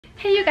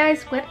Hey you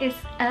guys, what is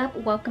up?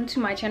 Welcome to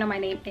my channel. My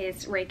name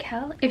is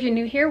Quel. If you're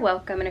new here,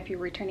 welcome, and if you're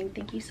returning,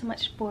 thank you so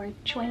much for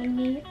joining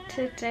me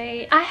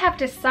today. I have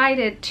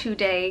decided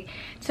today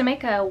to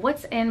make a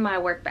what's in my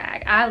work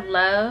bag. I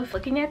love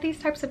looking at these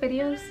types of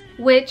videos,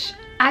 which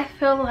I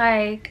feel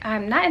like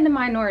I'm not in the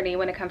minority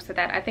when it comes to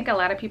that. I think a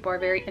lot of people are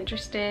very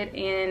interested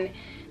in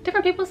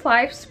different people's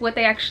lives, what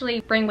they actually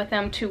bring with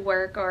them to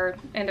work or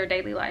in their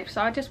daily life. So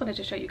I just wanted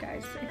to show you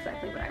guys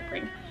exactly what I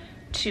bring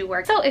to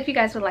work. So if you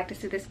guys would like to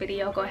see this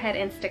video, go ahead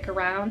and stick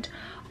around.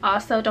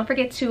 Also, don't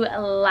forget to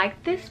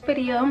like this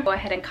video, go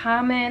ahead and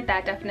comment.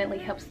 That definitely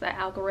helps the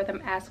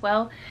algorithm as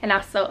well. And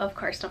also, of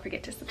course, don't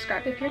forget to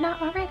subscribe if you're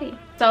not already.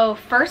 So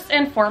first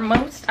and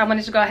foremost, I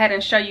wanted to go ahead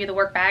and show you the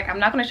work bag. I'm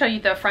not going to show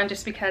you the front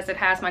just because it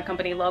has my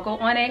company logo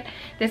on it.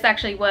 This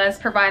actually was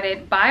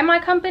provided by my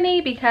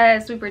company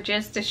because we were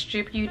just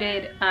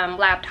distributed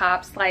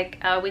laptops like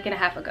a week and a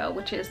half ago,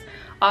 which is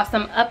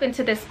awesome. Up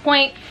until this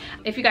point,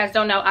 if you guys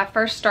don't know, I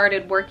first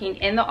started working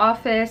in the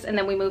office and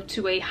then we moved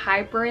to a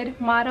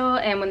hybrid model,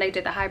 and when they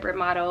did the hybrid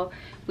model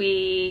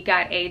we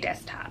got a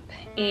desktop,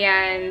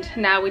 and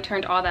now we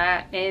turned all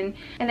that in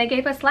and they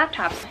gave us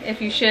laptops.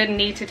 If you should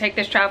need to take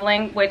this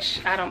traveling, which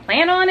I don't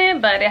plan on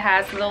it, but it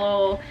has a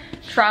little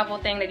travel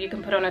thing that you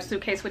can put on a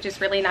suitcase, which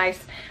is really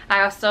nice.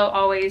 I also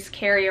always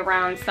carry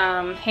around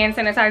some hand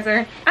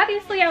sanitizer.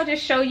 Obviously I'll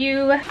just show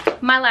you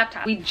my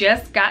laptop. We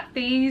just got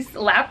these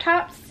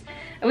laptops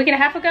a week and a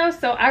half ago,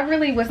 so I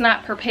really was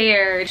not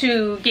prepared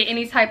to get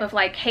any type of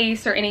like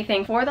case or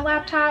anything for the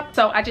laptop,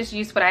 so I just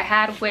used what I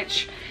had,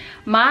 which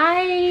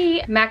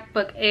my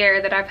MacBook Air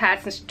that I've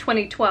had since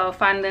 2012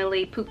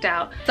 finally pooped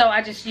out, so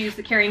I just used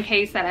the carrying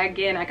case that I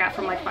got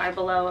from like Five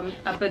Below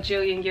a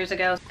bajillion years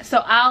ago.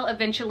 So I'll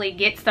eventually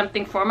get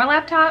something for my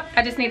laptop.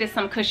 I just needed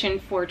some cushion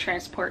for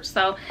transport,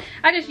 so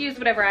I just used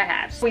whatever I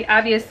had. We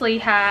obviously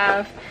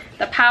have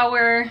the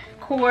power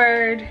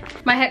cord,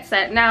 my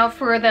headset. Now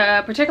for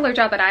the particular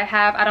job that I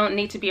have, I don't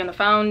need to be on the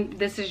phone.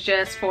 This is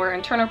just for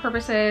internal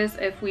purposes.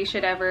 If we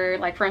should ever,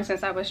 like for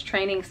instance, I was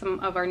training some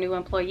of our new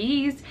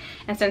employees,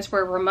 and since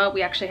we're remote,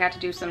 we actually had to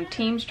do some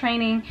Teams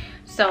training,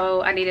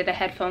 so I needed a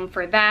headphone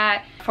for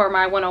that. For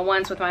my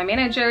one-on-ones with my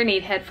manager,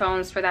 need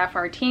headphones for that, for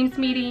our Teams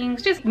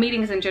meetings, just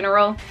meetings in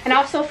general. And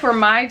also for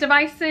my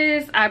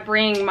devices, I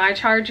bring my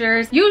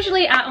chargers.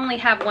 Usually I only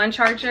have one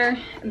charger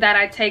that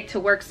I take to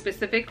work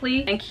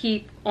specifically and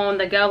keep on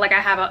the go. Like I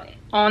have a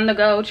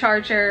on-the-go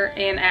charger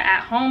and an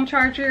at-home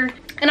charger.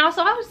 And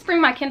also I always bring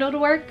my Kindle to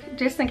work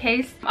just in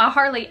case. I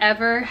hardly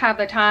ever have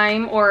the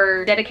time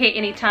or dedicate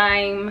any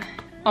time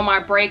on my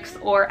breaks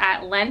or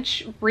at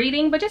lunch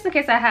reading, but just in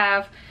case I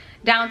have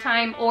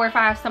downtime or if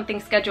I have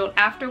something scheduled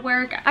after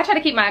work, I try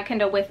to keep my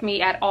Kindle with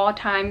me at all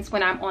times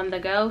when I'm on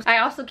the go. I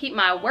also keep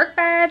my work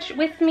badge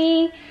with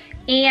me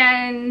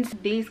and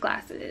these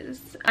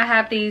glasses. I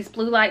have these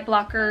blue light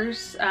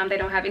blockers. They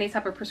don't have any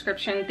type of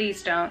prescription.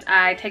 These don't.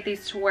 I take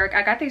these to work.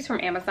 I got these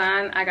from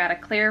Amazon. I got a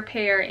clear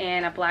pair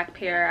and a black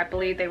pair. I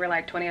believe they were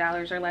like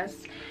 $20 or less,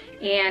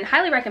 and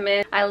highly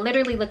recommend. I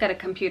literally look at a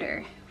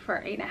computer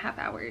for 8.5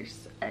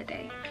 hours a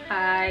day.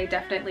 I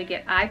definitely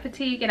get eye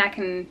fatigue, and I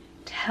can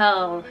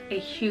tell a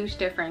huge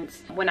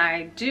difference when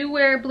I do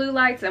wear blue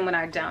lights and when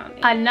I don't.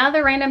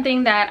 Another random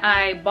thing that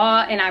I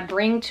bought and I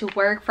bring to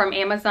work from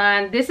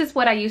Amazon, this is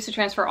what I use to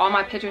transfer all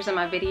my pictures and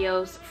my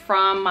videos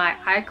from my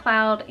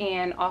iCloud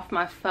and off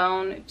my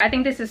phone. I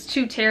think this is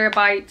 2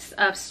 terabytes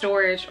of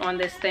storage on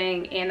this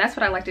thing, and that's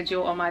what I like to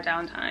do on my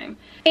downtime.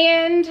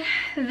 And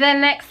the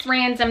next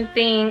random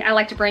thing I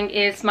like to bring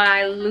is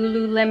my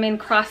Lululemon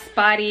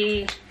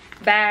crossbody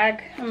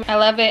bag. I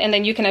love it, and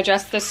then you can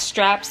adjust the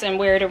straps and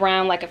wear it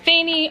around like a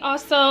fanny.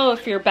 Also,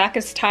 if your back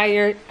is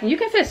tired, you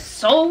can fit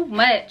so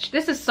much.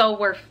 This is so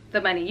worth the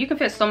money. You can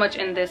fit so much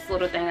in this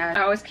little thing.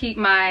 I always keep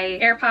my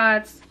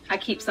AirPods. I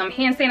keep some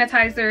hand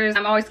sanitizers.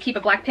 I always keep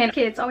a black pen.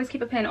 Kids, always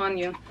keep a pen on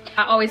you.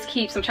 I always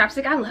keep some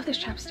chapstick. I love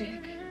this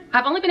chapstick.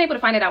 I've only been able to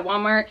find it at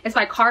Walmart. It's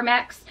by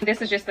CarMax. This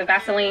is just the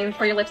Vaseline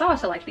for your lips. I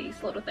also like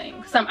these little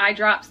things. Some eye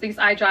drops. These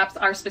eye drops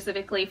are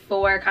specifically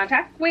for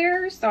contact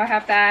wearers, so I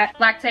have that.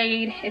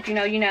 Lactaid, if you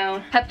know, you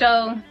know.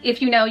 Pepto,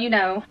 if you know, you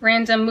know.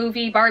 Random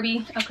movie,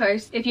 Barbie, of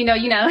course. If you know,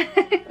 you know.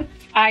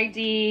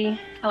 ID.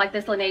 I like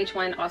this Laneige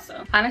one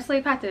also. Honestly,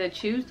 if I had to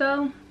choose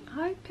though,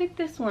 I picked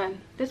this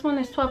one. This one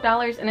is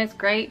 $12 and it's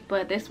great,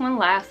 but this one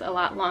lasts a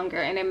lot longer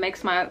and it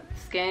makes my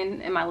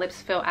skin and my lips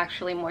feel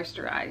actually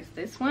moisturized.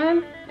 This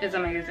one is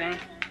amazing.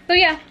 So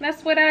yeah,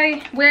 that's what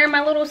I wear in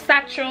my little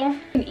satchel. You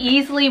can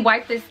easily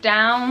wipe this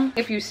down.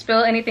 If you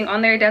spill anything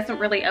on there, it doesn't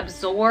really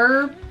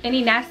absorb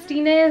any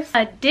nastiness.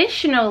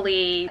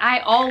 Additionally, I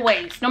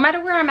always, no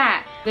matter where I'm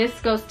at, this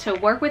goes to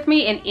work with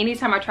me, and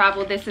anytime I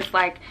travel, this is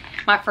like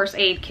my first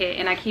aid kit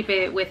and I keep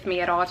it with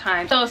me at all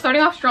times. So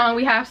starting off strong,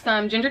 we have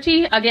some ginger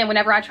tea. Again,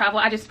 whenever I travel,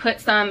 I just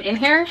put some in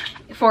here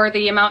for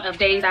the amount of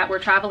days that we're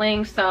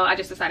traveling. So I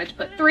just decided to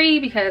put 3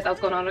 because I was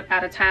going on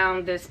out of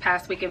town this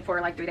past weekend for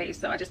like 3 days.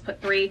 So I just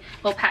put 3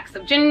 little packs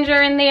of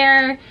ginger in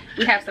there.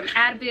 We have some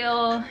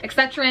Advil,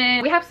 etc.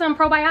 We have some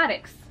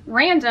probiotics.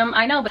 Random,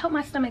 I know, but help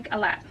my stomach a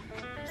lot.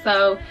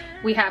 So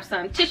we have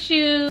some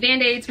tissue,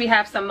 band-aids, we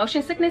have some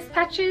motion sickness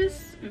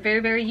patches,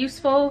 very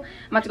useful.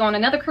 I'm about to go on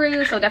another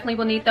cruise, so definitely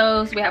will need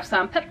those. We have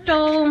some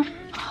Pepto,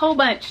 a whole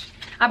bunch.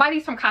 I buy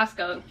these from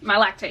Costco, my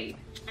Lactate.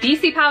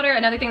 DC powder,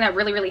 another thing that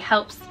really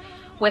helps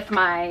with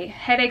my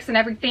headaches and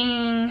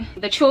everything.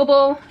 The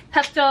chewable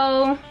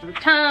Pepto,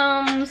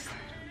 Tums.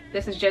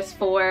 This is just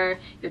for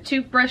your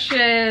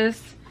toothbrushes.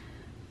 Is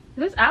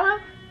this aloe?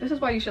 This is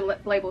why you should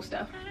label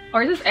stuff.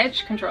 Or is this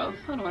edge control?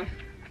 Hold on.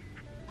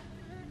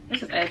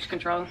 This is edge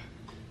control.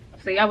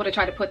 See, I would have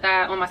tried to put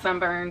that on my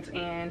sunburns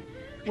and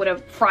would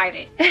have fried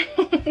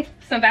it.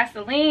 Some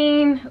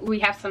Vaseline. We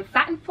have some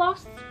satin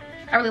floss.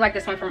 I really like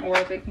this one from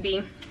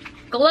Oral-B.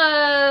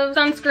 Gloves,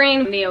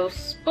 sunscreen,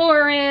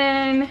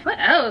 Neosporin. What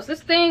else?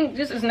 This thing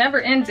just is never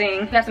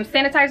ending. We have some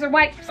sanitizer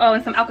wipes. Oh,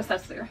 and some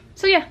Alka-Seltzer.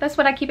 So yeah, that's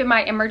what I keep in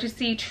my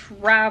emergency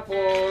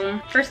travel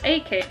first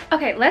aid kit.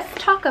 Okay, let's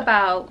talk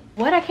about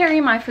what I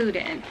carry my food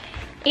in.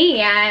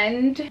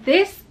 And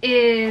this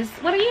is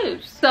what I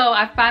use. So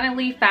I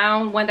finally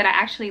found one that I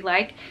actually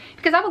like,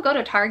 because I would go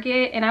to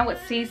Target and I would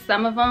see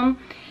some of them,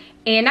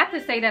 and not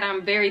to say that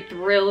I'm very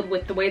thrilled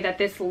with the way that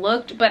this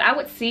looked, but I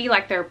would see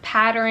like their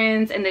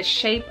patterns and the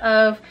shape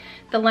of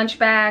the lunch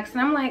bags,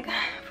 and I'm like,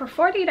 for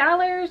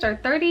 $40 or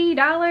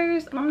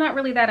 $30, I'm not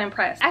really that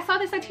impressed. I saw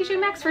this at TJ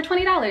Maxx for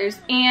 $20,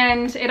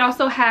 and it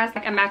also has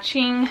like a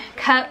matching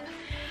cup.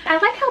 I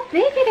like how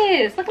big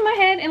it is. Look at my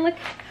head and look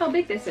how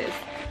big this is.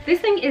 This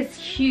thing is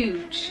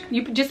huge.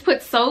 You just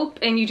put soap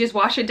and you just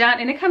wash it down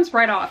and it comes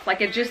right off.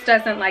 Like, it just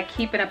doesn't like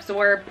keep and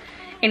absorb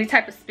any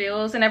type of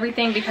spills and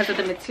everything because of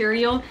the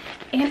material.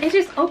 And it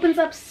just opens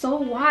up so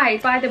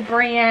wide. By the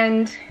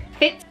brand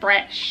Fit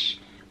Fresh.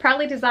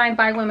 Probably designed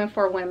by women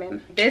for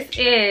women. This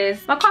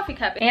is my coffee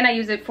cup, and I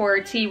use it for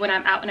tea when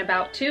I'm out and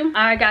about too.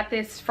 I got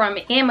this from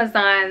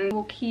Amazon. It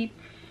will keep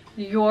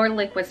your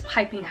liquids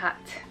piping hot.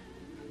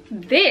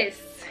 This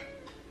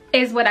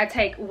is what I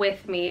take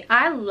with me.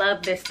 I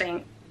love this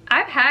thing.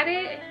 I've had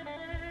it.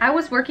 I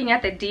was working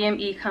at the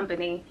DME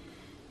company.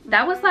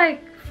 That was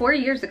like 4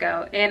 years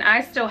ago, and I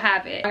still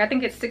have it. I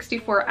think it's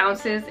 64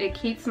 ounces. It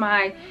keeps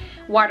my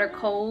water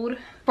cold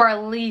for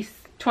at least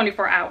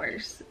 24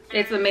 hours.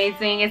 It's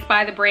amazing. It's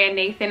by the brand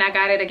Nathan. I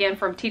got it again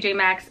from TJ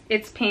Maxx.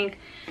 It's pink.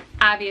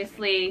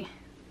 Obviously,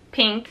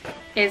 pink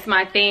is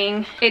my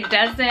thing. It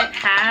doesn't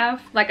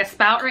have like a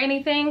spout or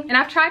anything, and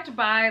I've tried to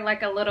buy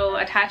like a little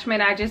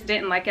attachment. I just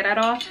didn't like it at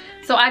all.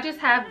 So I just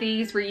have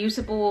these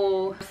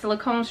reusable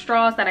silicone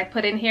straws that I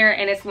put in here,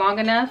 and it's long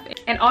enough.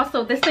 And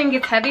also, this thing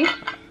gets heavy,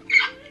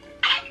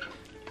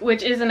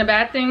 which isn't a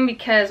bad thing,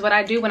 because what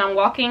I do when I'm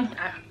walking,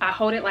 I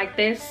hold it like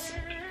this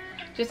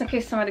just in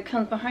case somebody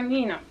comes behind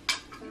me. You know,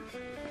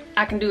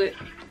 I can do it.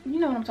 You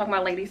know what I'm talking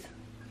about, ladies.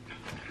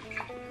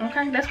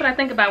 Okay, that's what I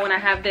think about when I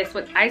have this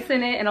with ice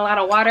in it and a lot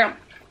of water.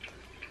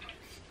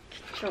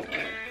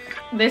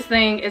 This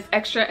thing is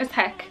extra as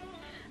heck.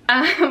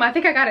 I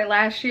think I got it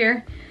last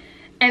year,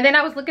 and then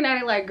I was looking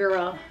at it like,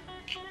 girl,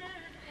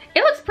 it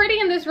looks pretty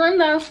in this room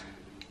though.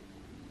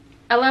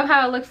 I love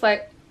how it looks,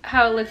 like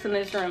how it looks in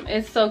this room.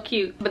 It's so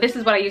cute. But this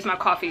is what I use my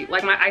coffee,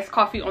 like my iced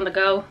coffee on the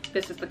go.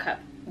 This is the cup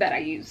that I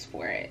use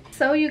for it.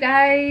 So you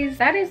guys,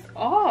 that is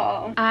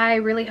all. I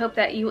really hope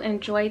that you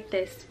enjoyed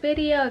this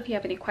video. If you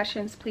have any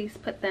questions, please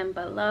put them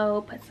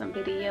below. Put some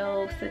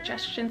video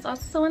suggestions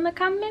also in the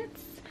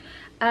comments.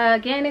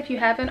 Again, if you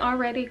haven't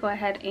already, go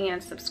ahead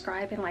and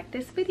subscribe and like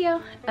this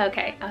video.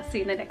 Okay, I'll see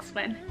you in the next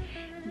one.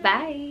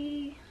 Bye.